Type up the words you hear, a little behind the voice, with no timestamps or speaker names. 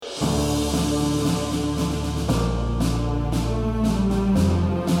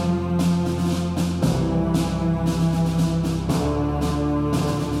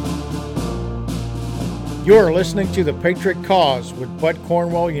You're listening to The Patriot Cause with Bud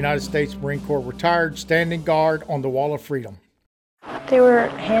Cornwell, United States Marine Corps retired, standing guard on the Wall of Freedom. They were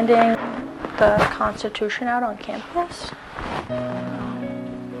handing the Constitution out on campus.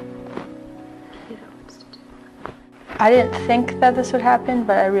 I didn't think that this would happen,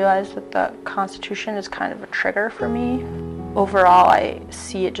 but I realized that the Constitution is kind of a trigger for me. Overall, I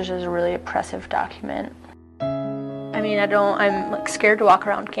see it just as a really oppressive document. I mean, I'm like scared to walk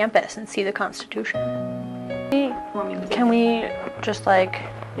around campus and see the Constitution. Can we just like,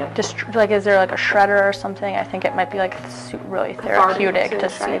 is there like a shredder or something? I think it might be like really therapeutic to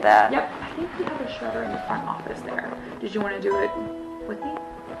see that. Yep, I think we have a shredder in the front office there. Did you want to do it with me?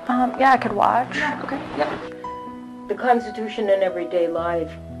 Yeah, I could watch. Yeah, okay, yep. The Constitution in everyday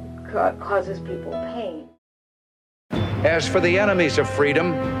life causes people pain. As for the enemies of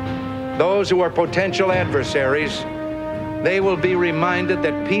freedom, those who are potential adversaries, they will be reminded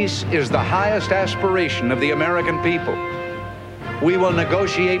that peace is the highest aspiration of the American people. We will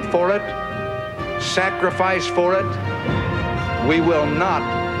negotiate for it, sacrifice for it. We will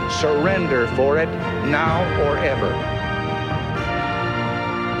not surrender for it now or ever.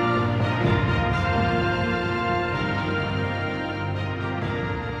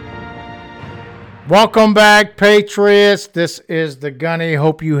 Welcome back, Patriots. This is the Gunny.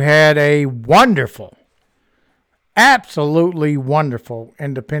 Hope you had a wonderful, absolutely wonderful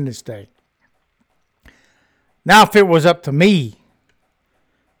Independence Day. Now, if it was up to me,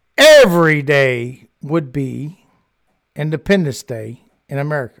 every day would be Independence Day in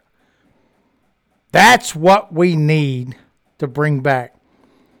America. That's what we need to bring back.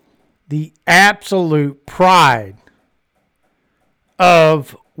 The absolute pride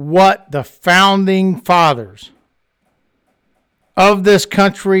of what the founding fathers of this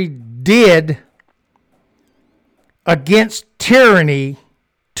country did against tyranny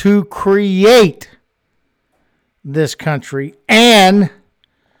to create this country and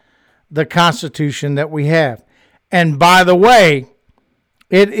the Constitution that we have. And by the way,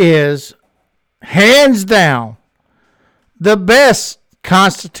 it is hands down the best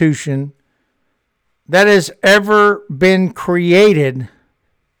Constitution that has ever been created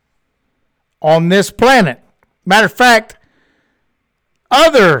on this planet. Matter of fact,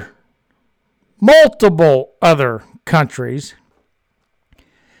 multiple other countries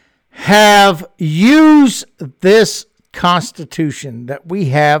have used this Constitution that we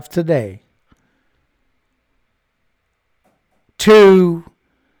have today to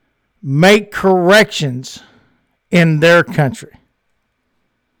make corrections in their country.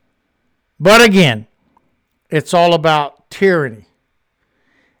 But again, it's all about tyranny.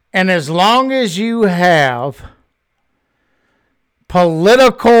 And as long as you have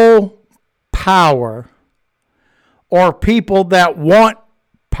political power or people that want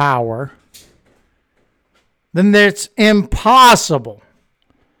power, then it's impossible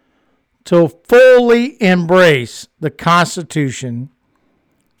to fully embrace the Constitution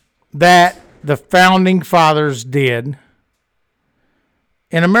that the founding fathers did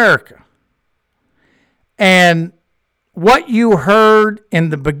in America. And what you heard in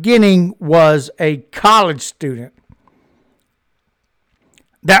the beginning was a college student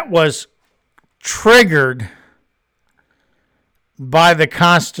that was triggered by the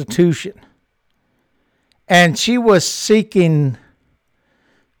Constitution. And she was seeking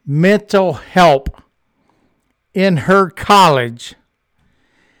mental help in her college.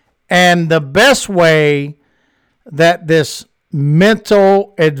 And the best way that this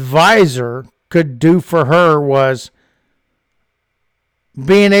mental advisor could do for her was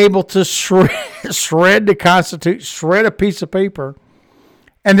being able to shred the Constitution, shred a piece of paper,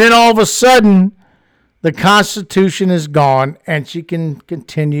 and then all of a sudden, the Constitution is gone, and she can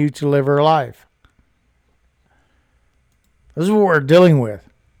continue to live her life. This is what we're dealing with.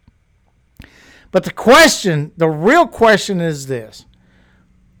 But the real question is this: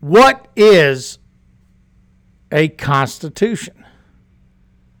 what is a Constitution?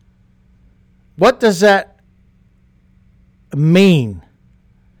 What does that mean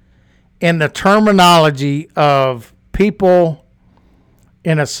in the terminology of people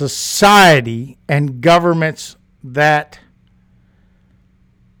in a society and governments that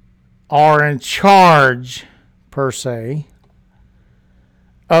are in charge, per se,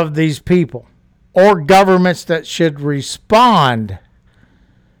 of these people, or governments that should respond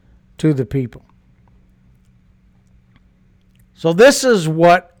to the people? So this is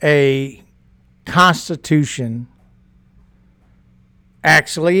what a Constitution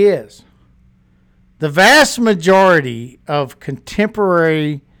actually is. The vast majority of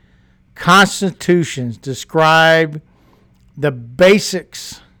contemporary constitutions describe the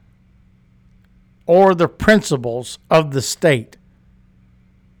basics or the principles of the state.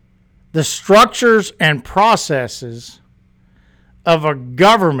 The structures and processes of a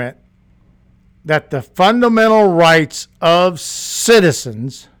government that the fundamental rights of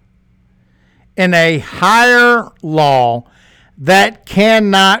citizens in a higher law that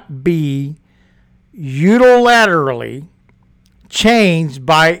cannot be unilaterally changed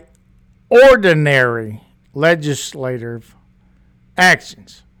by ordinary legislative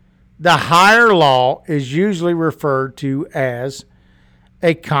actions. The higher law is usually referred to as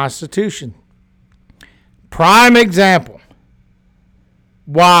a constitution. Prime example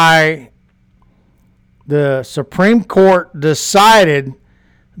why the Supreme Court decided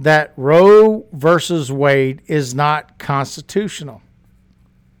that Roe versus Wade is not constitutional,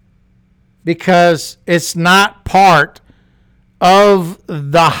 because it's not part of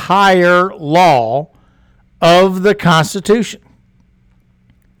the higher law of the Constitution.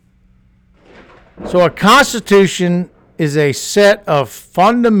 So a constitution is a set of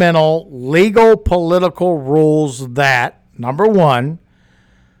fundamental legal political rules that, number one,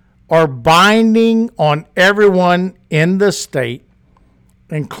 are binding on everyone in the state,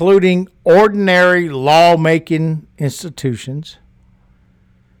 including ordinary lawmaking institutions,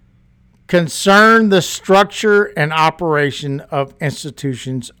 concern the structure and operation of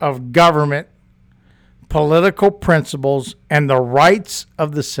institutions of government, political principles, and the rights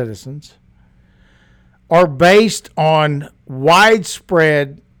of the citizens, are based on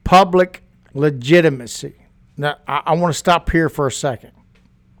widespread public legitimacy. Now, I want to stop here for a second.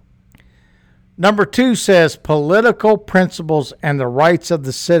 Number 2 says political principles and the rights of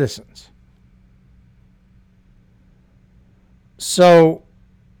the citizens. So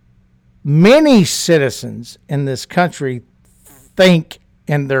many citizens in this country think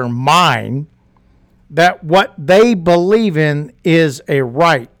in their mind that what they believe in is a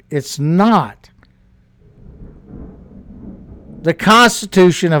right. It's not. The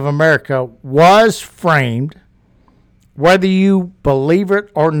Constitution of America was framed, whether you believe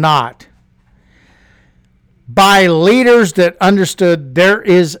it or not, by leaders that understood there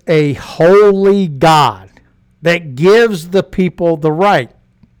is a holy God that gives the people the right.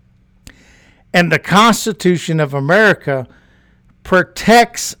 And the Constitution of America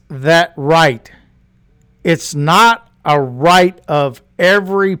protects that right. It's not a right of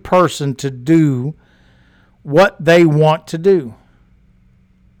every person to do what they want to do.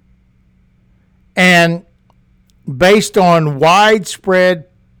 And based on widespread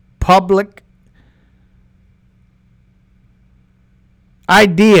public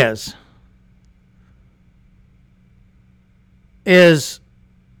ideas is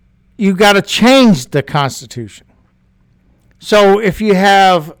you got to change the Constitution. So if you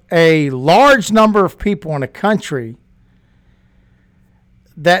have a large number of people in a country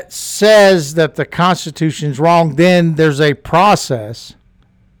that says that the Constitution's wrong, then there's a process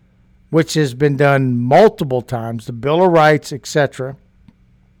which has been done multiple times, the Bill of Rights, etc.,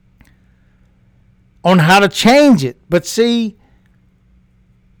 on how to change it. But see,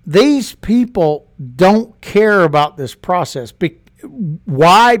 these people don't care about this process.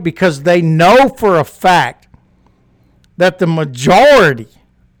 Why? Because they know for a fact that the majority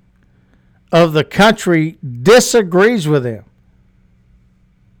of the country disagrees with them.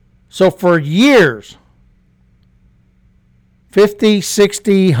 So for years, 50,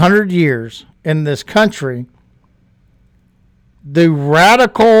 60, 100 years in this country, the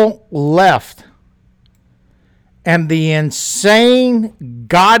radical left and the insane,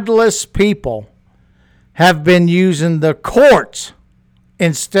 godless people have been using the courts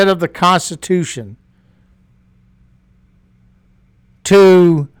instead of the Constitution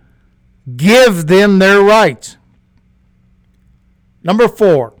to give them their rights. Number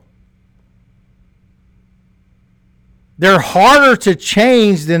 4, they're harder to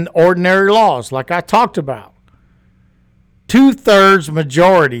change than ordinary laws, like I talked about. 2/3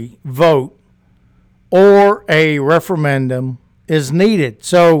 majority vote or a referendum is needed.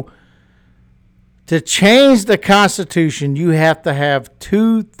 So to change the Constitution, you have to have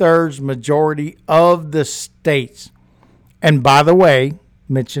 2/3 majority of the states. And by the way,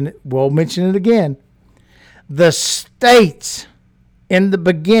 we'll mention it again. The states in the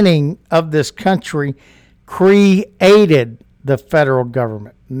beginning of this country created the federal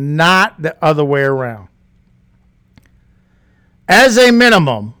government, not the other way around. As a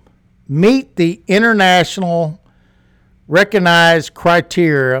minimum, meet the international recognized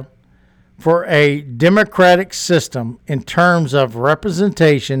criteria for a democratic system in terms of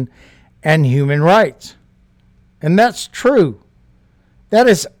representation and human rights. And that's true. That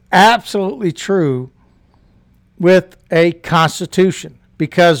is absolutely true with a constitution,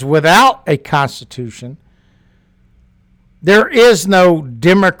 because without a constitution, there is no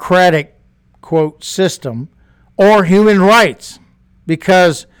democratic, quote, system or human rights,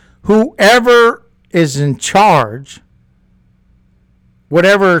 because whoever is in charge,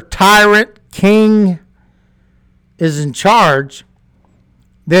 whatever tyrant, king is in charge,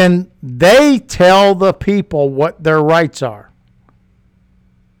 then they tell the people what their rights are.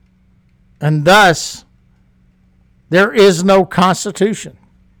 And thus, there is no constitution.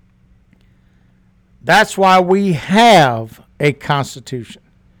 That's why we have a constitution.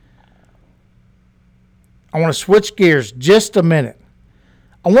 I want to switch gears just a minute.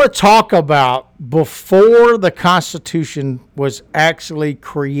 I want to talk about before the Constitution was actually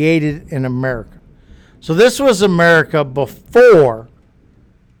created in America. So this was America before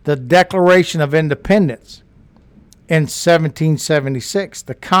the Declaration of Independence in 1776.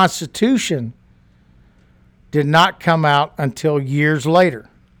 The Constitution did not come out until years later.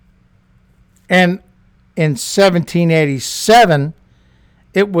 And in 1787,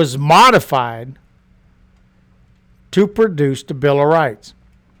 it was modified to produce the Bill of Rights.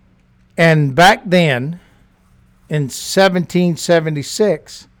 And back then, in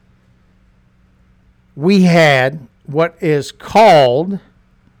 1776, we had what is called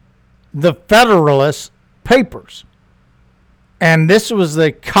the Federalist Papers. And this was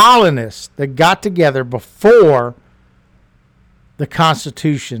the colonists that got together before the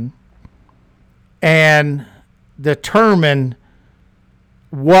Constitution and determined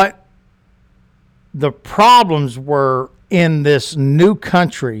what the problems were in this new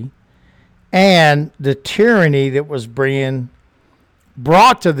country and the tyranny that was being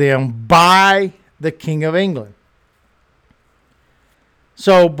brought to them by the King of England.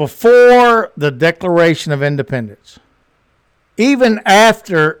 So before the Declaration of Independence, even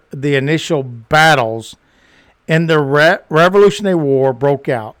after the initial battles in the Revolutionary War broke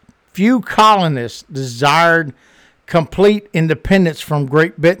out, few colonists desired complete independence from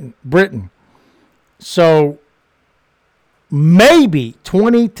Great Britain. So maybe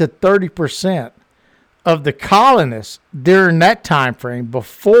 20 to 30% of the colonists during that time frame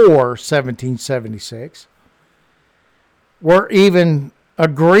before 1776 were even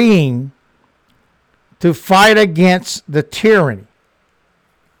agreeing to fight against the tyranny.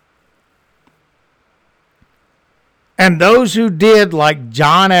 And those who did, like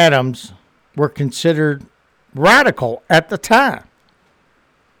John Adams, were considered radical at the time.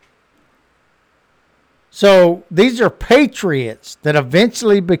 So these are patriots that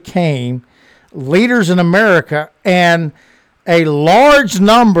eventually became leaders in America, and a large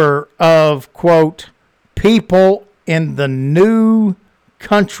number of, quote, people in the new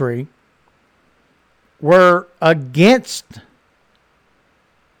country were against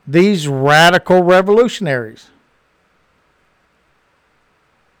these radical revolutionaries.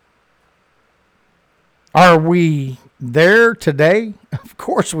 Are we there today? Of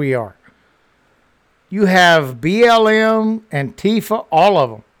course we are. You have BLM, Antifa, all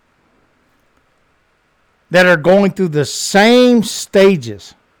of them, that are going through the same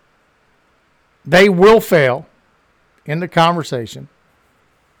stages. They will fail in the conversation,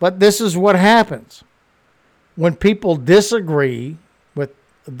 but this is what happens when people disagree with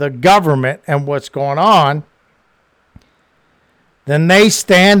the government and what's going on. Then they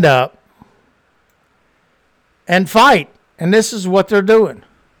stand up and fight, and this is what they're doing.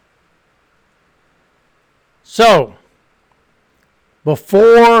 So,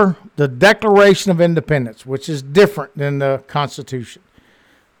 before the Declaration of Independence, which is different than the Constitution,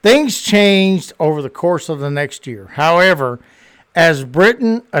 things changed over the course of the next year. However, as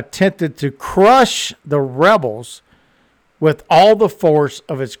Britain attempted to crush the rebels with all the force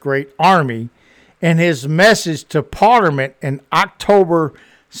of its great army, in his message to Parliament in October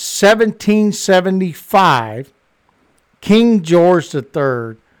 1775, King George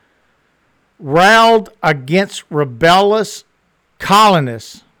III railed against rebellious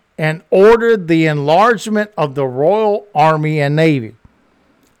colonists and ordered the enlargement of the Royal Army and Navy.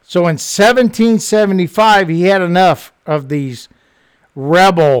 So in 1775, he had enough of these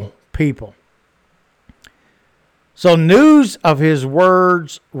rebel people. So news of his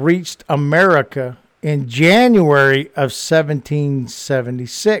words reached America in January of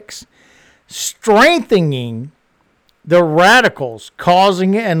 1776, strengthening the radicals,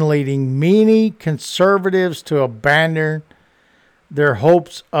 causing and leading many conservatives to abandon their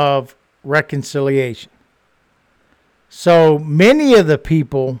hopes of reconciliation. So many of the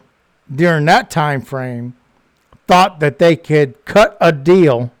people during that time frame thought that they could cut a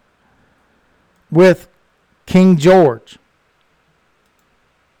deal with King George.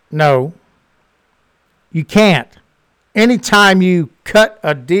 No, you can't. Anytime you cut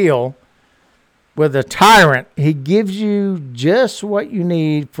a deal with a tyrant, he gives you just what you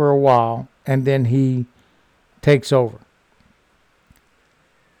need for a while, and then he takes over.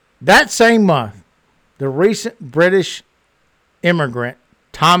 That same month, the recent British immigrant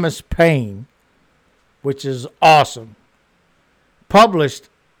Thomas Paine, which is awesome, published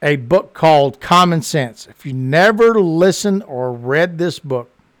a book called Common Sense. If you never listened or read this book,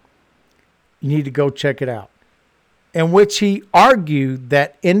 you need to go check it out. In which he argued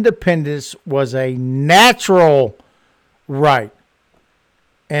that independence was a natural right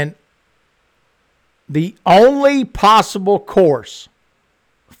and the only possible course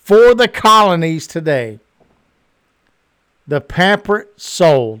for the colonies today. The pamphlet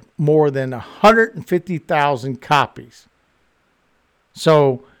sold more than 150,000 copies.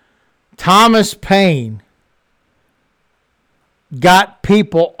 So Thomas Paine got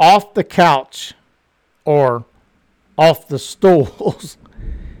people off the couch or off the stools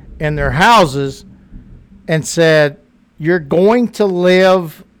in their houses and said, you're going to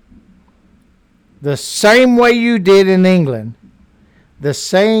live the same way you did in England, the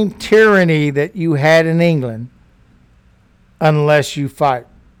same tyranny that you had in England, unless you fight.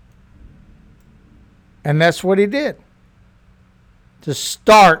 And that's what he did to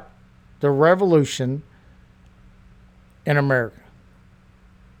start the revolution in America.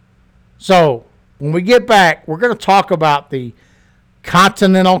 So, when we get back, we're going to talk about the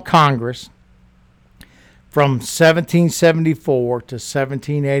Continental Congress from 1774 to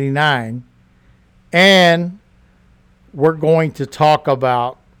 1789, and we're going to talk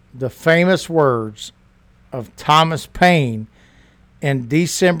about the famous words of Thomas Paine in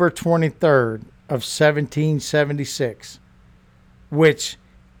December 23rd of 1776, which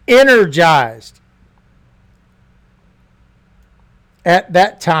energized at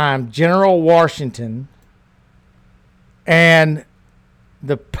that time General Washington and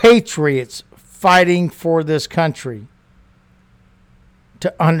the patriots fighting for this country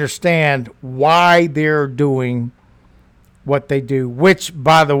to understand why they're doing what they do, which,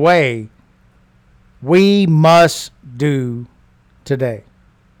 by the way, we must do today.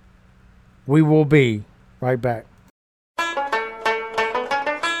 We will be right back.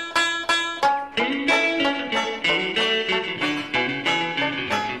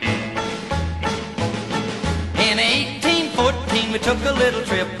 In 1814 we took a little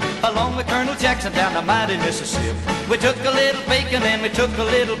trip along with Colonel Jackson down the mighty Mississippi. We took a little bacon and we took a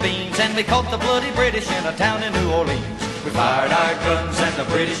little beans, and we caught the bloody British in a town in New Orleans. We fired our guns and the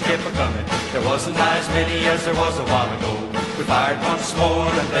British kept a-coming. There wasn't as many as there was a while ago. We fired once more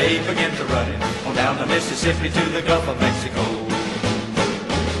and they began to run it on down the Mississippi to the Gulf of Mexico.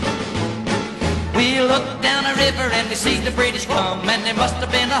 We looked down a river and we see the British come, and there must have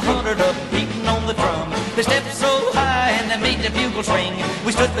been 100 of them beating on the drum. They stepped so high and they made the bugles ring.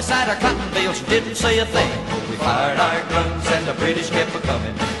 We stood beside our cotton bales and didn't say a thing. We fired our guns and the British kept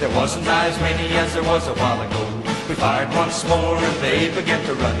a-coming. There wasn't as many as there was a while ago. We fired once more and they began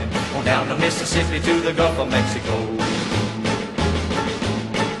to run it on down the Mississippi to the Gulf of Mexico.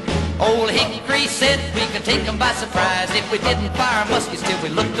 Old Hickory said we could take them by surprise if we didn't fire muskets till we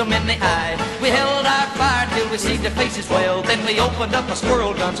looked them in the eye. We held our fire till we see their faces well, then we opened up our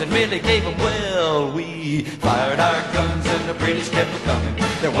squirrel guns and really gave them well. We fired our guns and the British kept coming.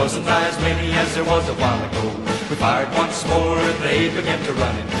 There wasn't as many as there was a while ago. We fired once more and they began to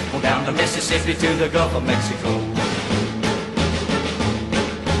run it on down the Mississippi to the Gulf of Mexico.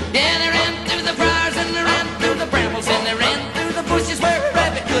 Yeah, they ran through the briars and they ran through the brambles and they ran through the bushes where a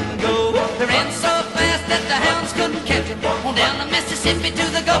rabbit couldn't go. They ran so fast that the hounds couldn't catch them on down the Mississippi to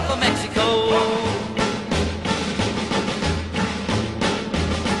the Gulf of Mexico.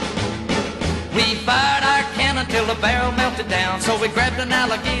 We fired our cannon till the barrel melted down, so we grabbed an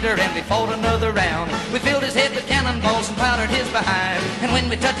alligator and we fought another round. We filled his head with cannonballs and powdered his behind, and when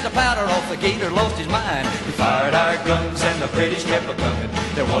we touched the powder off, the gator lost his mind. We fired our guns and the British kept a-coming.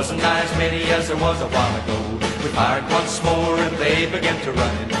 There wasn't as many as there was a while ago. We fired once more and they began to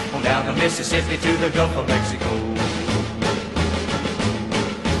run it on down the Mississippi to the Gulf of Mexico.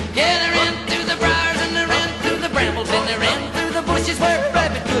 Yeah, they ran through the briars and they ran through the brambles and they ran through the bushes where a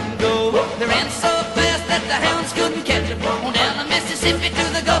rabbit couldn't go. They ran so fast that the hounds couldn't catch them on down the Mississippi to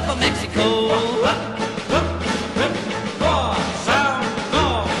the Gulf of Mexico.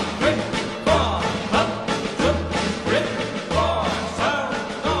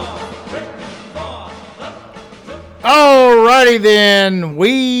 Alrighty then,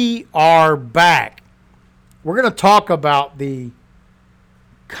 we are back. We're going to talk about the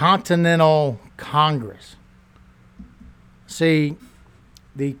Continental Congress. See,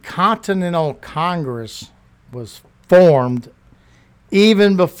 the Continental Congress was formed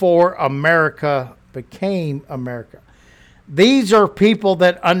even before America became America. These are people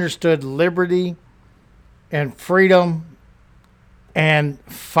that understood liberty and freedom and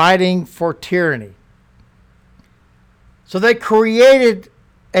fighting for tyranny. So they created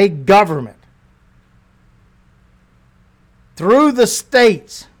a government through the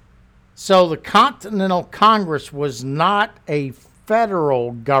states. So the Continental Congress was not a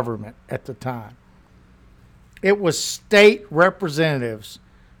federal government at the time. It was state representatives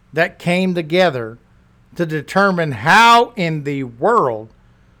that came together to determine how in the world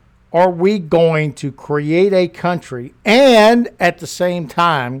are we going to create a country and at the same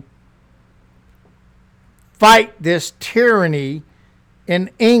time fight this tyranny in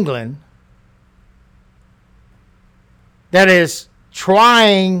England that is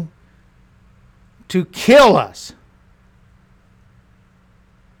trying to kill us,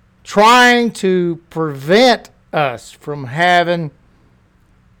 trying to prevent us from having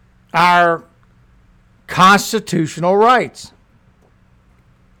our constitutional rights.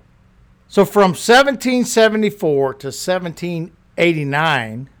 So from 1774 to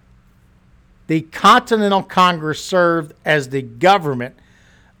 1789, the Continental Congress served as the government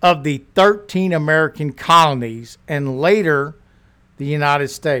of the 13 American colonies and later the United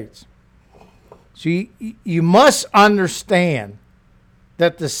States. So you must understand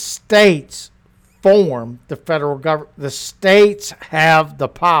that the states form the federal government. The states have the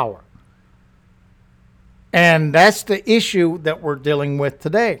power. And that's the issue that we're dealing with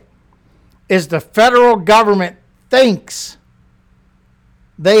today. Is the federal government thinks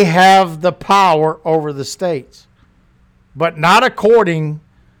they have the power over the states, but not according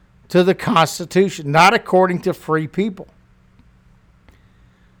to the Constitution, not according to free people.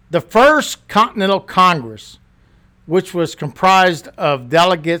 The first Continental Congress, which was comprised of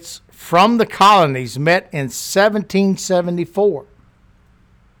delegates from the colonies, met in 1774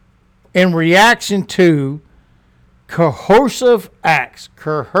 in reaction to coercive acts,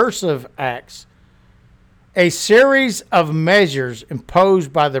 a series of measures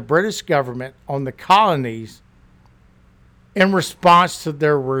imposed by the British government on the colonies in response to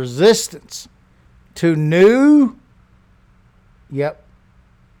their resistance to new, yep,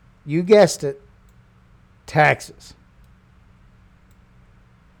 you guessed it, taxes.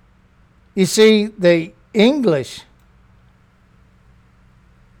 You see, the English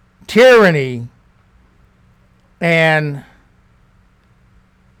tyranny and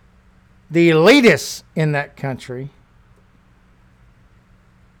the elitists in that country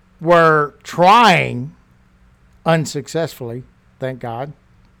were trying, unsuccessfully, thank God,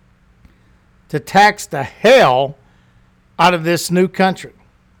 to tax the hell out of this new country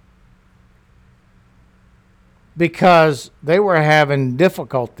because they were having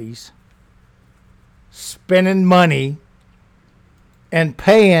difficulties spending money and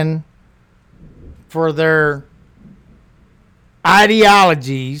paying for their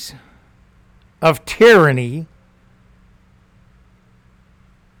ideologies of tyranny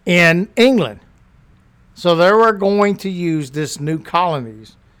in England. So they were going to use this new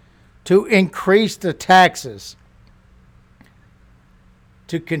colonies to increase the taxes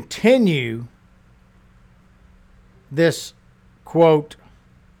to continue this, quote,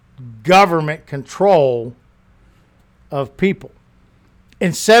 government control of people. In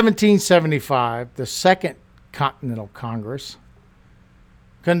 1775, the Second Continental Congress,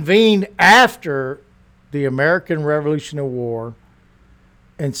 convened after the American Revolutionary War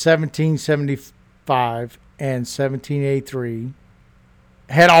in 1775 and 1783,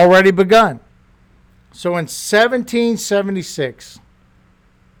 had already begun. So in 1776,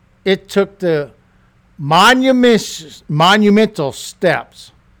 it took the monumental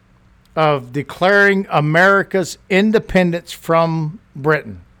steps of declaring America's independence from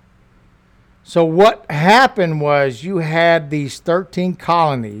Britain. So what happened was you had these 13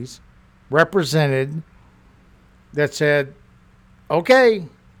 colonies represented that said, okay,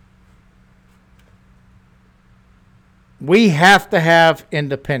 we have to have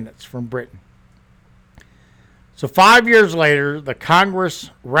independence from Britain. So 5 years later, the Congress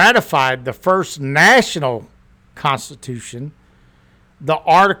ratified the first national constitution, the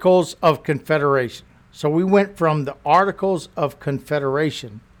Articles of Confederation. So we went from the Articles of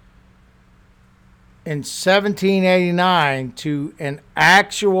Confederation in 1789 to an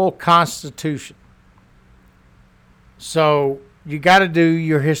actual constitution. So you got to do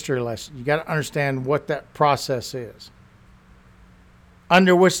your history lesson. You got to understand what that process is,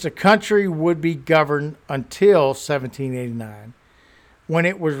 under which the country would be governed until 1789, when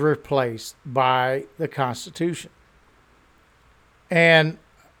it was replaced by the Constitution. And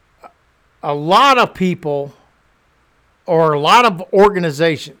a lot of people or a lot of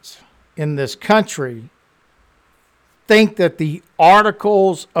organizations in this country think that the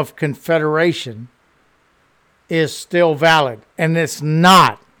Articles of Confederation is still valid, and it's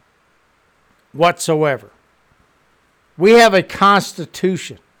not whatsoever. We have a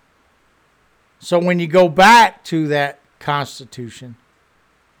Constitution. So when you go back to that Constitution,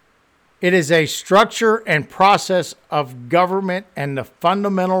 it is a structure and process of government and the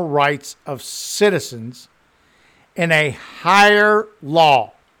fundamental rights of citizens in a higher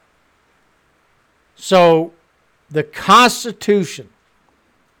law. So the Constitution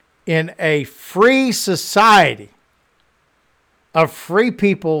in a free society of free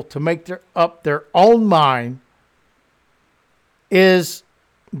people to make up their own mind is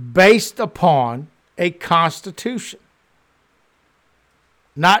based upon a constitution.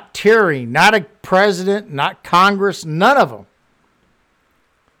 Not tyranny, not a president, not Congress, none of them.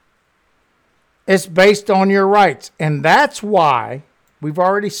 It's based on your rights. And that's why we've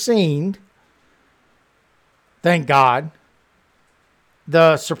already seen, thank God,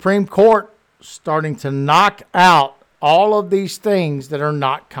 the Supreme Court starting to knock out all of these things that are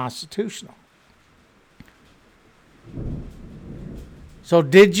not constitutional. So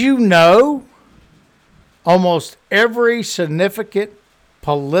did you know almost every significant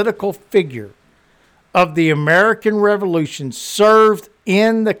political figure of the American Revolution served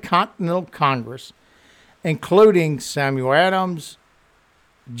in the Continental Congress, including Samuel Adams,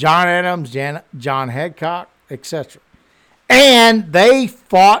 John Adams, John Hancock, etc. And they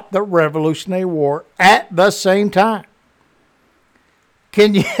fought the Revolutionary War at the same time.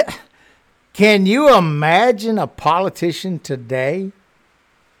 Can you imagine a politician today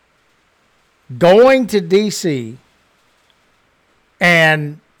going to D.C.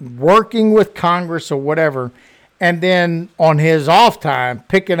 and working with Congress or whatever, and then on his off time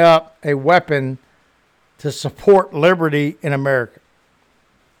picking up a weapon to support liberty in America?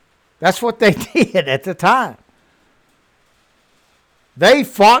 That's what they did at the time. They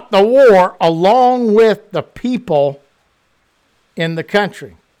fought the war along with the people in the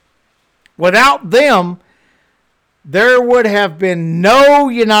country. Without them, there would have been no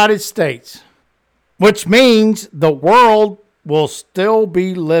United States, which means the world will still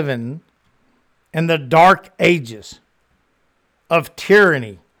be living in the dark ages of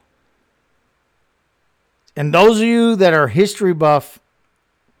tyranny. And those of you that are history buff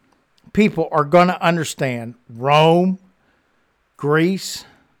people are going to understand Rome, Greece,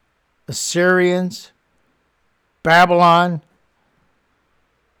 Assyrians, Babylon.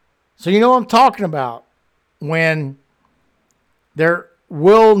 So you know what I'm talking about when there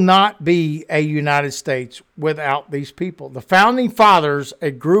will not be a United States without these people. The Founding Fathers, a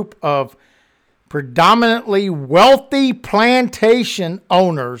group of predominantly wealthy plantation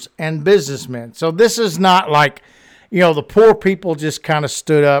owners and businessmen. So this is not like, the poor people just kind of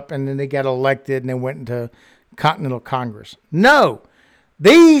stood up and then they got elected and they went into Continental Congress. No,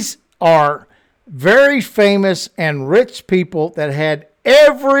 these are very famous and rich people that had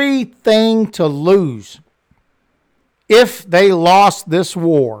everything to lose if they lost this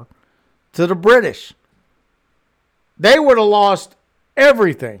war to the British. They would have lost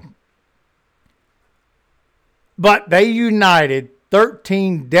everything. But they united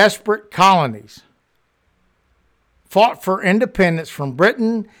 13 desperate colonies, fought for independence from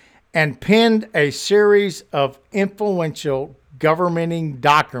Britain, and penned a series of influential governing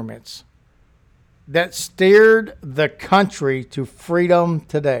documents that steered the country to freedom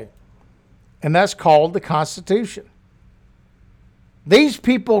today. And that's called the Constitution. These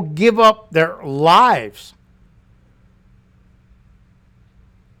people give up their lives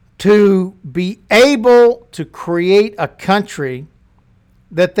to be able to create a country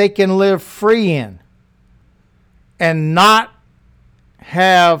that they can live free in and not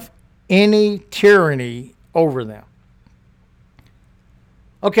have any tyranny over them.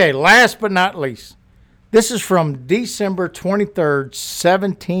 Okay, last but not least, this is from December 23rd,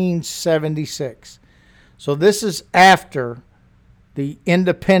 1776. So this is after the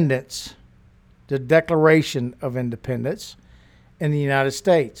independence, the Declaration of Independence in the United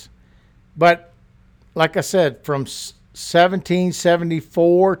States. But like I said, from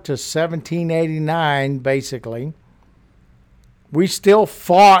 1774 to 1789, basically, we still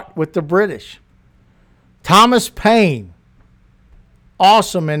fought with the British. Thomas Paine,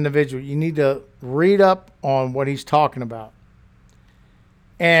 awesome individual. You need to read up on what he's talking about.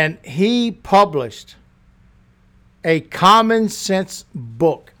 And he published a common sense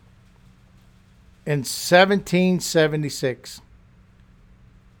book in 1776.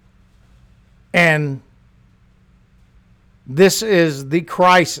 And this is the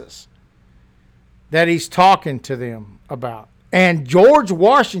crisis that he's talking to them about. And George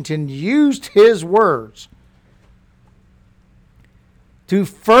Washington used his words to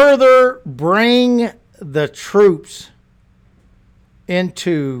further bring the troops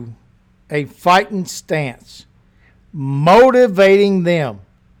into a fighting stance, motivating them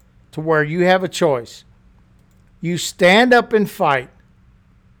to where you have a choice. You stand up and fight.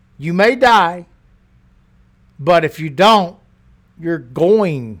 You may die, but if you don't, you're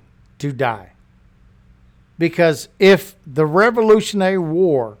going to die. Because if the Revolutionary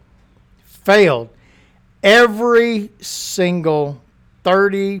War failed, every single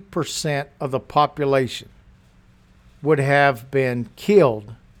 30% of the population would have been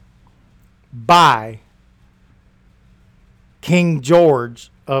killed by King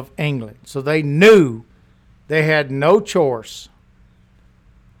George of England. So they knew they had no choice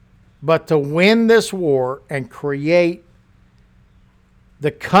but to win this war and create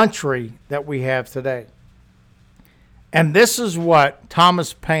the country that we have today. And this is what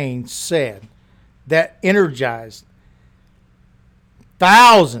Thomas Paine said that energized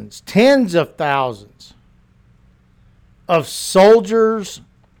thousands, tens of thousands of soldiers,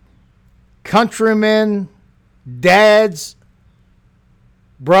 countrymen, dads,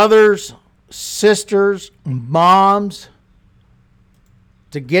 brothers, sisters, moms,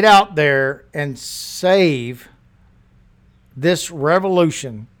 to get out there and save this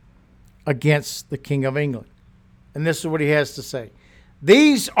revolution against the King of England. And this is what he has to say.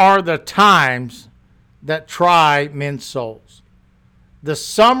 These are the times that try men's souls. The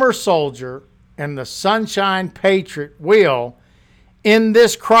summer soldier and the sunshine patriot will, in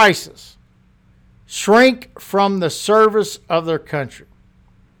this crisis, shrink from the service of their country.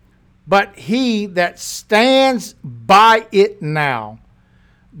 But he that stands by it now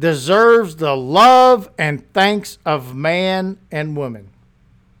deserves the love and thanks of man and woman.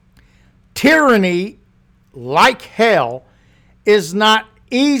 Tyranny, like hell, is not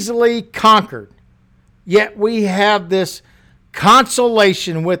easily conquered. Yet we have this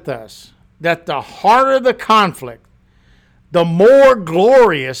consolation with us that the harder the conflict, the more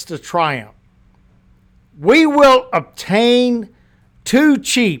glorious the triumph. We will obtain too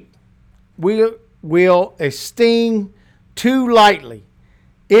cheap. We will esteem too lightly.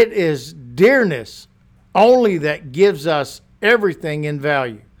 It is dearness only that gives us everything in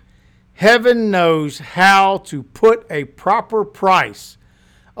value. Heaven knows how to put a proper price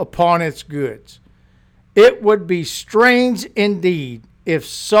upon its goods. It would be strange indeed if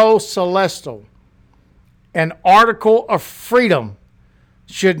so celestial an article of freedom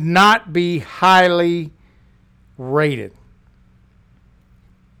should not be highly rated.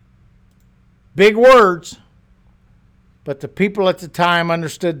 Big words, but the people at the time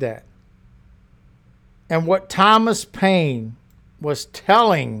understood that. And what Thomas Paine was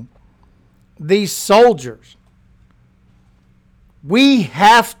telling these soldiers, we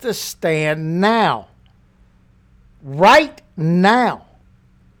have to stand now, right now,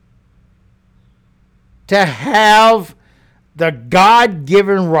 to have the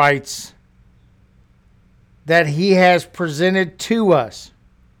God-given rights that he has presented to us,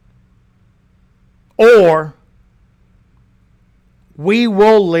 or we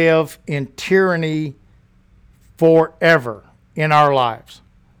will live in tyranny forever in our lives.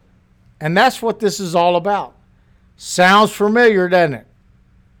 And that's what this is all about. Sounds familiar, doesn't it?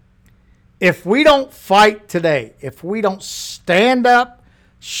 If we don't fight today, if we don't stand up,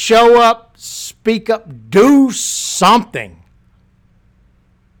 show up, speak up, do something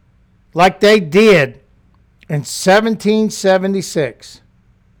like they did in 1776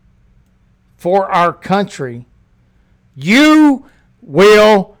 for our country, you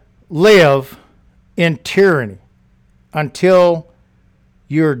will live in tyranny until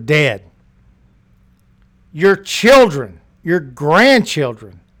you're dead. Your children, your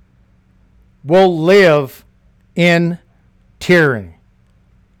grandchildren will live in tyranny.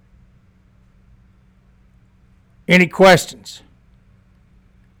 Any questions?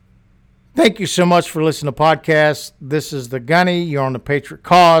 Thank you so much for listening to the podcast. This is the Gunny. You're on the Patriot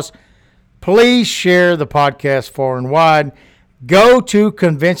Cause. Please share the podcast far and wide. Go to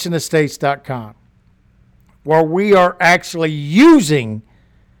conventionestates.com, where we are actually using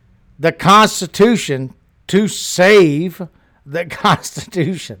the Constitution to save the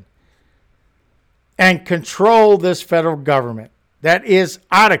Constitution and control this federal government that is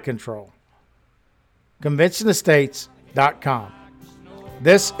out of control. conventionestates.com.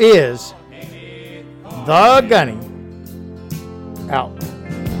 This is The Gunny out.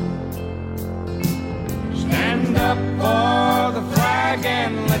 Stand up for the flag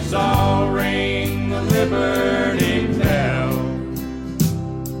and let's all ring the Liberty Bell.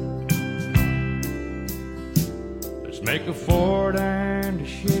 Let's make a Ford and a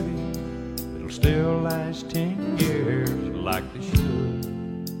Chevy that'll still last 10 years like they should.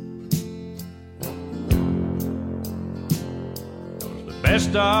 'Cause the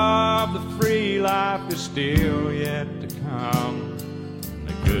best of the free life is still yet to come.